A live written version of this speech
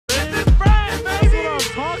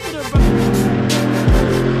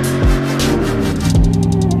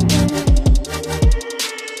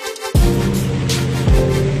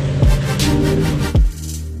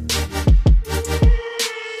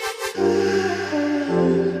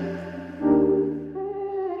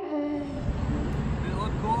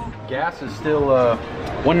gas is still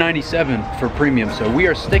 $1.97 for premium, so we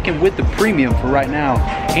are sticking with the premium for right now.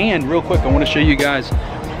 And real quick, I want to show you guys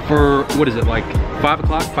for, what is it, like 5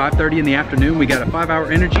 o'clock, 5:30 in the afternoon, we got a 5-hour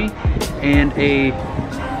energy and a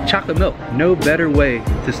chocolate milk. No better way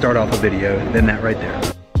to start off a video than that right there.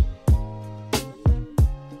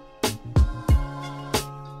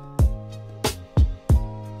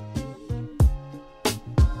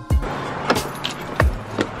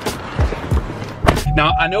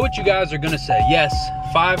 Now, I know what you guys are gonna say. Yes,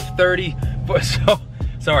 5:30,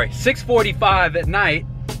 sorry, 6:45 at night,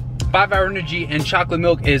 5-hour energy and chocolate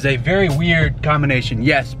milk is a very weird combination.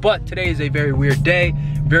 Yes, but today is a very weird day,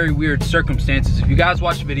 very weird circumstances. If you guys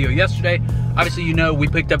watched the video yesterday, obviously you know we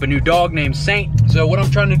picked up a new dog named Saint. So what I'm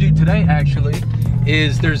trying to do today actually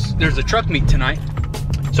is there's a truck meet tonight.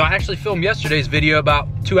 So I actually filmed yesterday's video about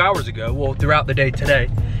 2 hours ago, well, throughout the day today.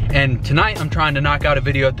 And tonight I'm trying to knock out a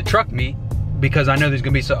video at the truck meet, because I know there's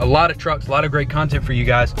gonna be a lot of trucks, a lot of great content for you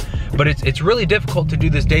guys, but it's really difficult to do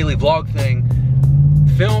this daily vlog thing,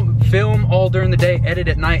 film all during the day, edit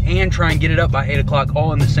at night, and try and get it up by 8 o'clock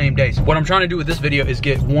all in the same day. So what I'm trying to do with this video is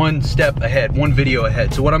get one step ahead, one video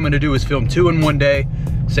ahead. So what I'm gonna do is film 2 in one day,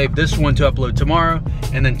 save this one to upload tomorrow,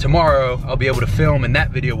 and then tomorrow I'll be able to film and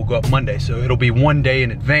that video will go up Monday. So it'll be one day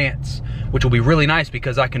in advance, which will be really nice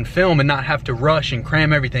because I can film and not have to rush and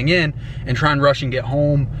cram everything in and try and rush and get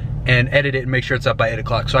home and edit it and make sure it's up by 8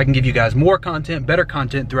 o'clock. So I can give you guys more content, better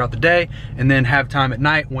content throughout the day, and then have time at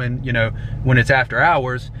night when, you know, when it's after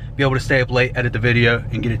hours, be able to stay up late, edit the video,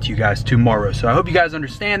 and get it to you guys tomorrow. So I hope you guys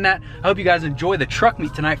understand that. I hope you guys enjoy the truck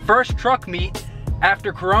meet tonight. First truck meet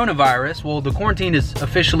after coronavirus. Well, the quarantine is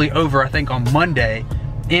officially over, I think, on Monday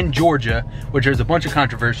in Georgia, which there's a bunch of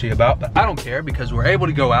controversy about, but I don't care because we're able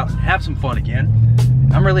to go out and have some fun again.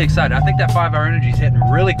 I'm really excited. I think that 5-hour energy is hitting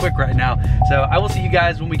really quick right now. So I will see you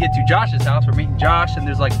guys when we get to Josh's house. We're meeting Josh and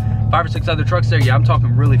there's like 5 or 6 other trucks there. Yeah, I'm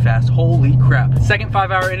talking really fast. Holy crap. Second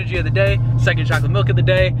 5-hour energy of the day, second chocolate milk of the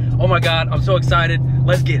day. Oh my God, I'm so excited.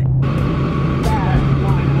 Let's get it.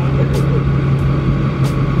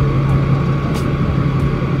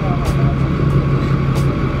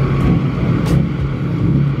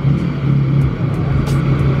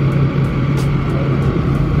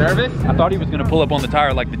 Nervous? I thought he was gonna pull up on the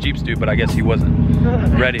tire like the Jeeps do, but I guess he wasn't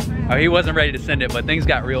ready. Oh, he wasn't ready to send it, but things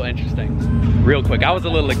got real interesting real quick. I was a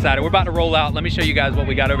little excited. We're about to roll out. Let me show you guys what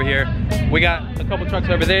we got over here. We got a couple trucks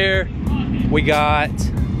over there. We got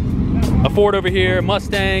a Ford over here,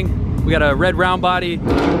 Mustang. We got a red round body,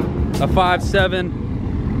 a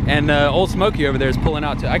 5.7, and Old Smoky over there is pulling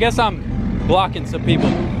out too. I guess I'm blocking some people.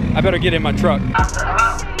 I better get in my truck.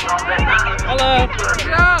 Hello.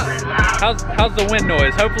 How's the wind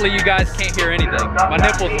noise? Hopefully you guys can't hear anything. My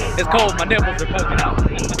nipples, it's cold, my nipples are poking out.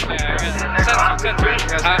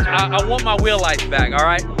 I want my wheel lights back, all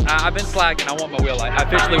right? I've been slacking, I want my wheel light. I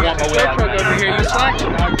officially want my wheel light back. Over here, you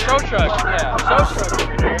slacking? Show truck,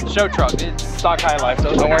 yeah. Show truck, it's stock high life,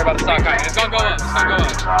 so don't worry about the stock high. It's gonna go up, it's gonna go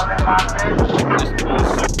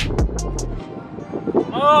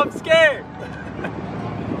up. Oh, I'm scared.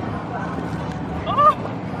 Oh.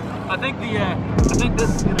 I think this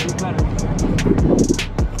is gonna be better.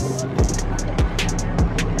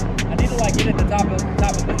 I need to like get at the top of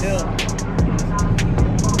the hill.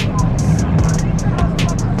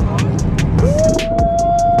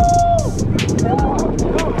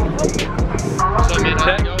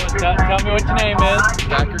 Tell me what your name is.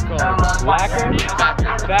 Backer Cars. Lacker?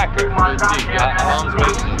 Backer.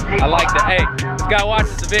 I like that. Hey, this guy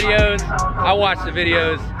watches the videos. I watch the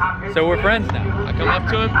videos. So we're friends now. I come up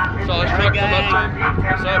to him, saw his truck, come up to him,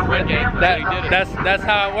 saw him red game. That's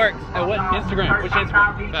how it works. What Instagram? Which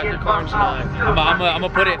Instagram? Backer Cars 9. I'm gonna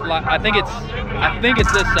put it like I think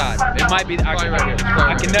it's this side. It might be I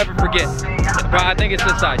can never forget. But I think it's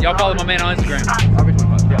this side. Y'all follow my man on Instagram.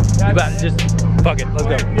 Yeah. You about it. Just fuck it. Let's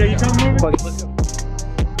go. Yeah, you coming over? Fuck it. Let's go.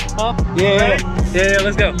 Huh? Yeah.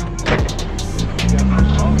 Let's go.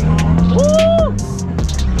 Woo!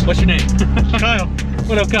 What's your name? Kyle.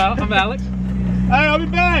 What up, Kyle? I'm Alex. Hey, I'll be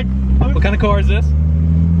back. What kind of car is this?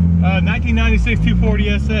 1996 240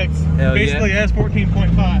 SX. Hell basically yeah.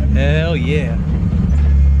 S14.5. Hell yeah.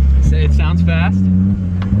 It sounds fast.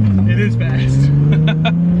 It is fast.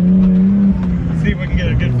 Let's see if we can get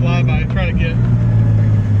a good flyby. Try to get.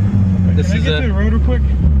 This can is I get to the road real quick?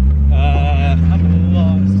 I'm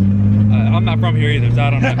lost. I'm not from here either, so I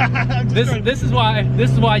don't know. this is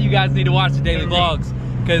why you guys need to watch the daily vlogs,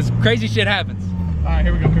 because crazy shit happens. All right,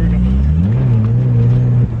 here we go. We're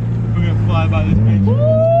gonna fly by this bitch. Woo!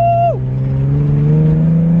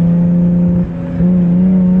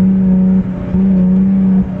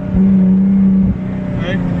 All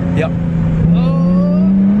right. Yep.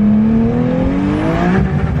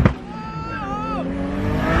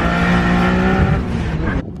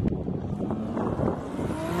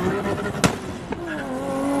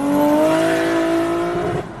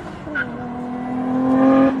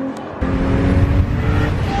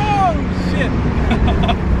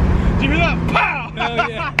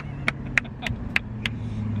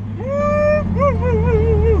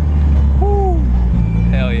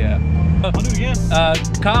 So, I'll do it again.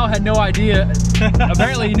 Kyle had no idea.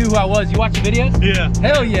 Apparently he knew who I was. You watch the videos? Yeah.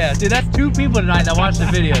 Hell yeah, dude. That's 2 people tonight that watch the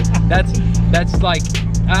videos. That's like,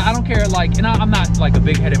 I don't care, like, and I'm not like a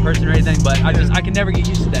big-headed person or anything, but I can never get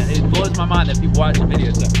used to that. It blows my mind that people watch the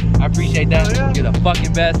videos. So I appreciate that. Oh, yeah. You're the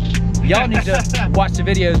fucking best. Y'all need to watch the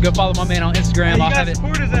videos. Go follow my man on Instagram. Hey, I'll have it.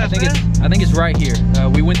 I think it's right here.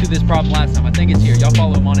 We went through this problem last time. I think it's here. Y'all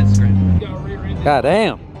follow him on Instagram. God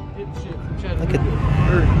damn. Look at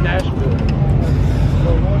Nashville.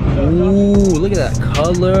 Ooh, look at that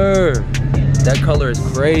color. That color is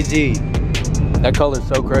crazy. That color is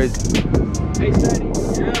so crazy. Hey, Sadie.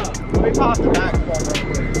 Yeah. Let me pop the back.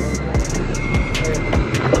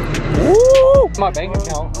 Woo! My bank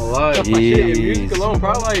account. A lot. Jeez. Music alone,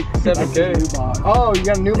 probably like 7K. Oh, you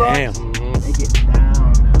got a new box? Damn.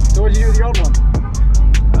 So what'd you do with the old one?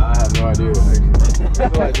 I have no idea. Actually. There's a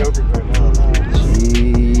lot of jokers right now.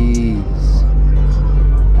 Jeez.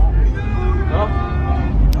 Huh?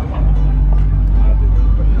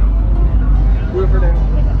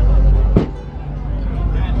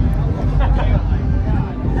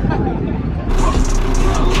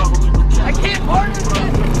 I can't park this.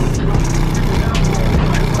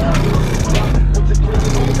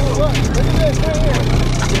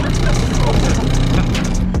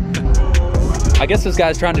 I guess this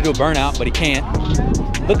guy's trying to do a burnout, but he can't.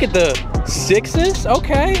 Look at the 6s.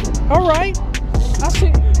 Okay. All right. I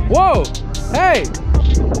see. Whoa. Hey.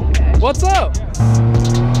 What's up?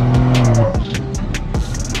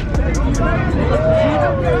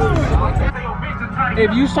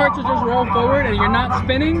 If you start to just roll forward and you're not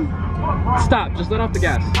spinning, stop. Just let off the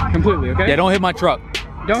gas completely, okay? Yeah, don't hit my truck.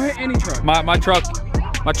 Don't hit any truck. My truck's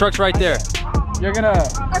right there. You're gonna...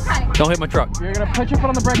 Okay. Don't hit my truck. You're gonna put your foot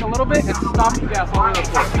on the brake a little bit and stop the gas all the way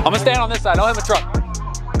up. I'm gonna stand on this side. Don't hit my truck.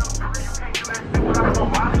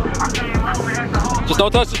 Just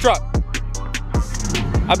don't touch the truck.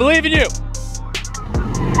 I believe in you.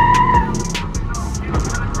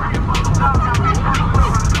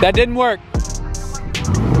 That didn't work.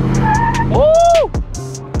 Ooh!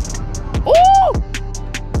 Ooh!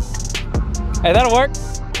 Hey, that'll work.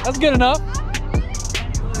 That's good enough.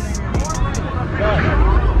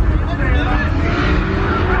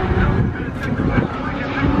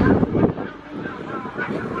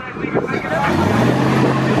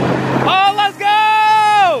 Oh, let's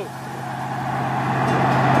go!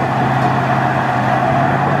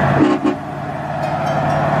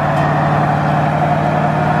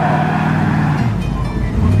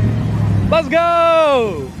 Let's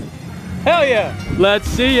go! Hell yeah! Let's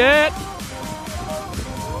see it!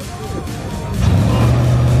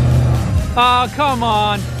 Oh, come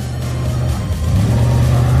on!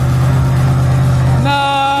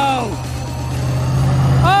 No!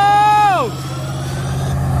 Oh!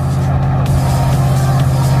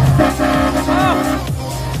 Oh!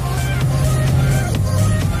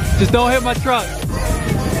 Just don't hit my truck.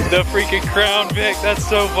 The freaking Crown Vic, that's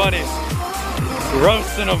so funny.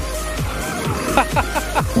 Roasting them.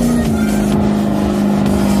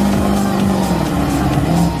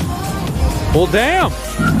 Well, damn.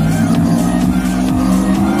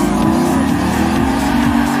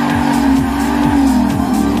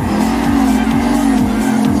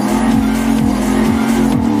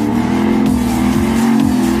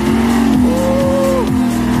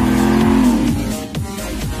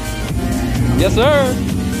 Yes, sir.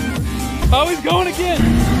 Oh, he's going again.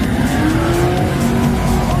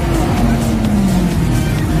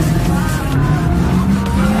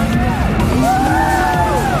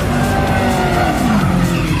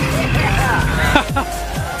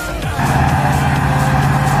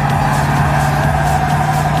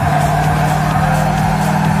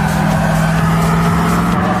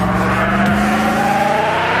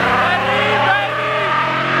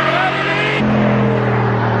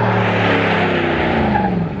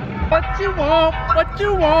 What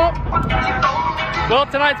you want? Well,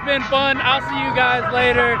 tonight's been fun. I'll see you guys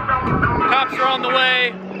later. Cops are on the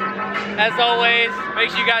way. As always, make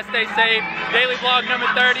sure you guys stay safe. Daily vlog number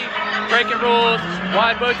 30, breaking rules,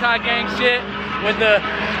 wide bow tie gang shit with the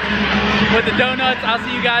donuts. I'll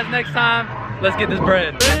see you guys next time. Let's get this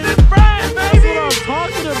bread. That's what I'm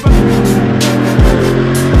talking about.